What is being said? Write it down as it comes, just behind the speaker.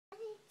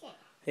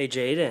Hey,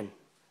 Jayden.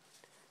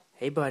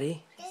 Hey,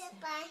 buddy.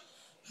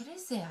 What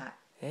is that?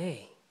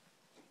 Hey.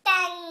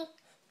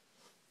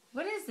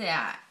 What is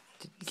that?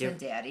 Give... Said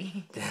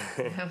Daddy.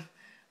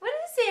 What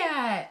is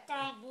that?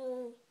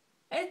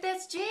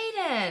 That's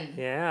Jayden.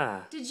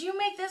 Yeah. Did you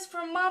make this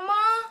for Mama?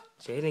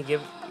 Jayden,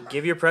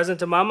 give your present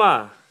to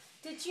Mama.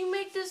 Did you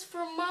make this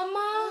for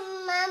Mama?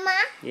 Mama.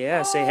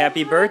 Yeah, say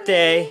happy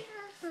birthday.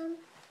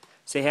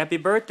 Say happy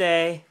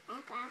birthday.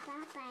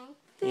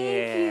 Thank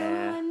you,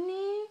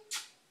 honey.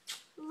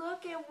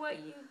 Look at what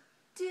you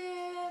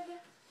did.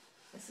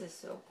 This is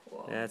so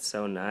cool. That's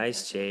so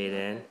nice,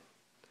 Jayden.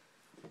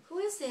 Who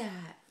is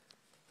that?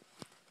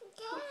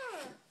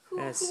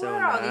 That's who so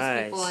are all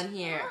nice. these people in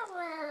here?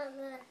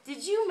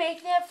 Did you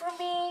make that for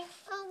me?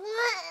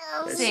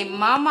 Say,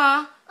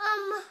 Mama,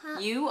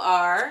 you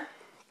are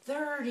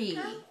 30.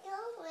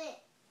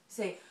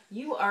 Say,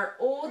 you are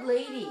old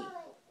lady.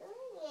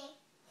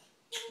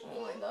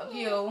 Oh, I love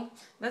you.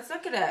 Let's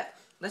look at it.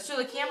 Let's show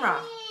the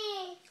camera.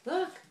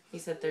 Look. He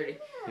said 30.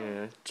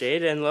 Yeah.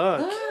 Jayden,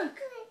 look. Look.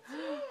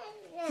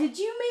 Did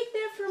you make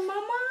that for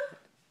Mama?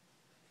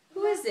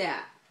 Who is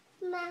that?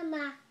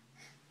 Mama.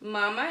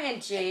 Mama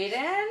and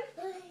Jayden?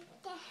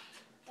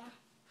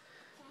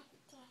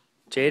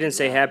 Jayden,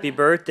 say happy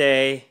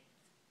birthday.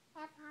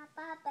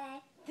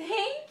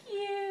 Thank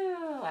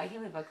you. I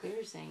can't believe how clear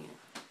you're saying it.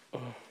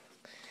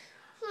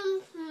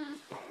 Oh,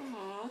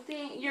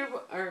 thank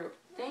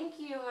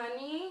you,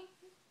 honey.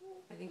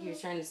 I think he was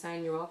trying to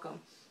sign you're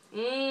welcome.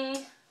 Can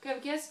I have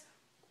a kiss?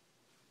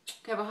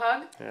 Can I have a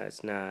hug?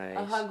 That's nice.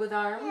 A hug with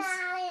arms?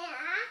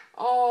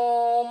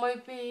 Oh, my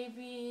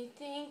baby.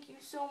 Thank you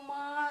so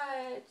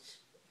much.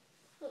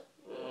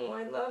 Oh,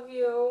 I love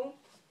you.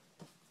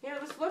 Here,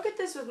 let's look at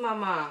this with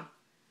Mama.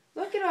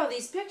 Look at all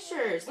these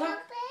pictures. Look.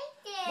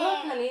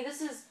 Look, honey.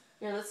 This is...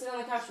 Here, let's sit on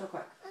the couch real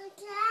quick.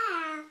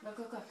 Look,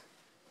 look, look.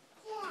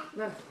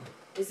 Look.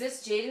 Is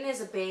this Jayden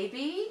as a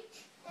baby?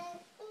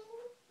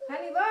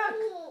 Honey, look.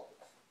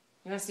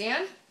 You want to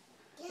stand?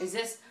 Is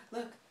this...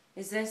 Look.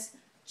 Is this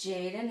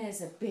Jayden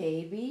as a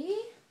baby?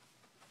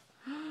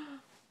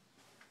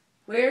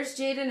 Where's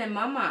Jayden and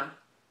Mama?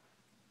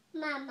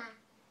 Mama.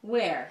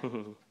 Where?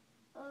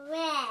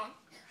 Where?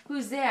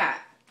 Who's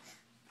that?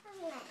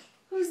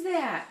 Who's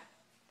that?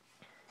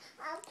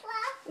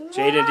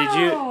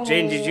 Jayden,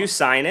 did you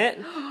sign it?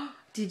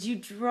 Did you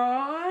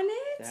draw on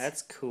it?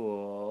 That's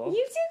cool.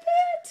 You did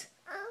that?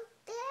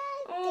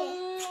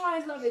 Oh,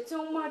 I love it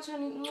so much,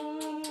 honey.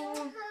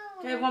 Can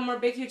I have one more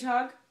big huge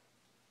hug?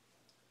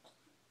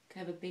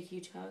 Can I have a big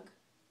huge hug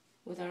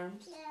with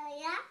arms?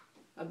 Yeah.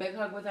 A big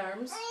hug with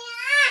arms?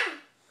 Yeah.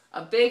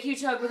 A big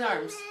huge hug with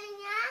arms?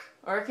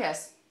 Or a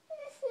kiss?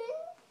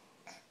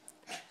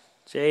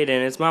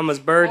 Jayden, it's Mama's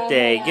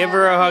birthday. Oh, give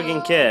her a hug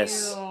and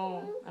kiss.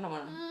 I don't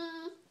want to.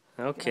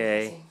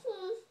 Okay.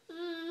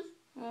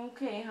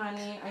 Okay,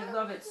 honey. I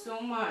love it so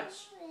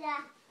much.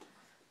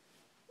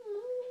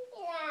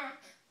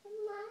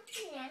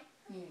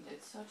 You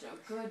did such a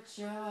good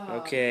job.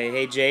 Okay,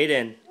 hey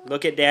Jayden,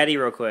 look at Daddy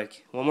real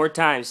quick. One more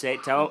time.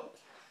 Tell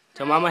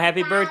Mama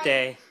happy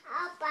birthday.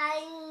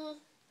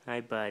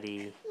 Hi,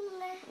 buddy.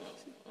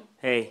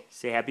 Hey,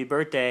 say happy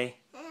birthday.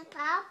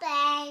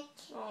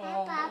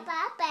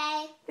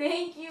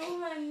 Thank you,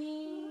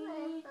 honey.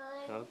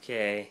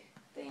 Okay.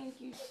 Thank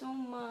you so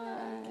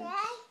much.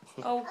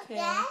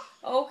 Okay.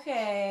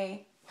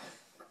 Okay.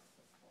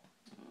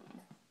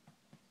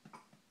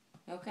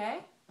 Okay?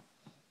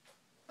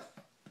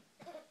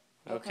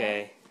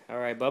 Okay. All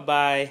right,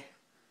 bye-bye.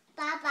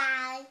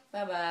 Bye-bye.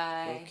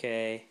 Bye-bye.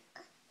 Okay.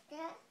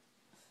 Yeah.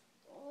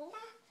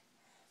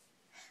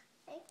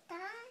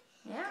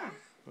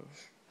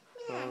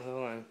 Oh,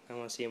 hold on. I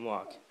want to see him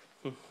walk.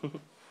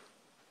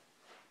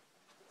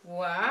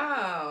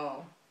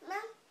 Wow.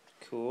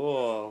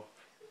 Cool.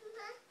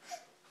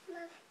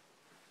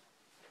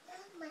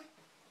 Look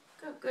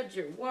how good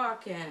you're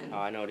walking. Oh,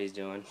 I know what he's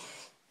doing.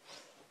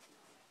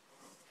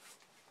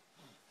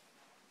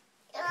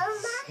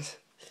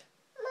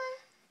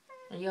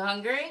 Are you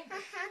hungry?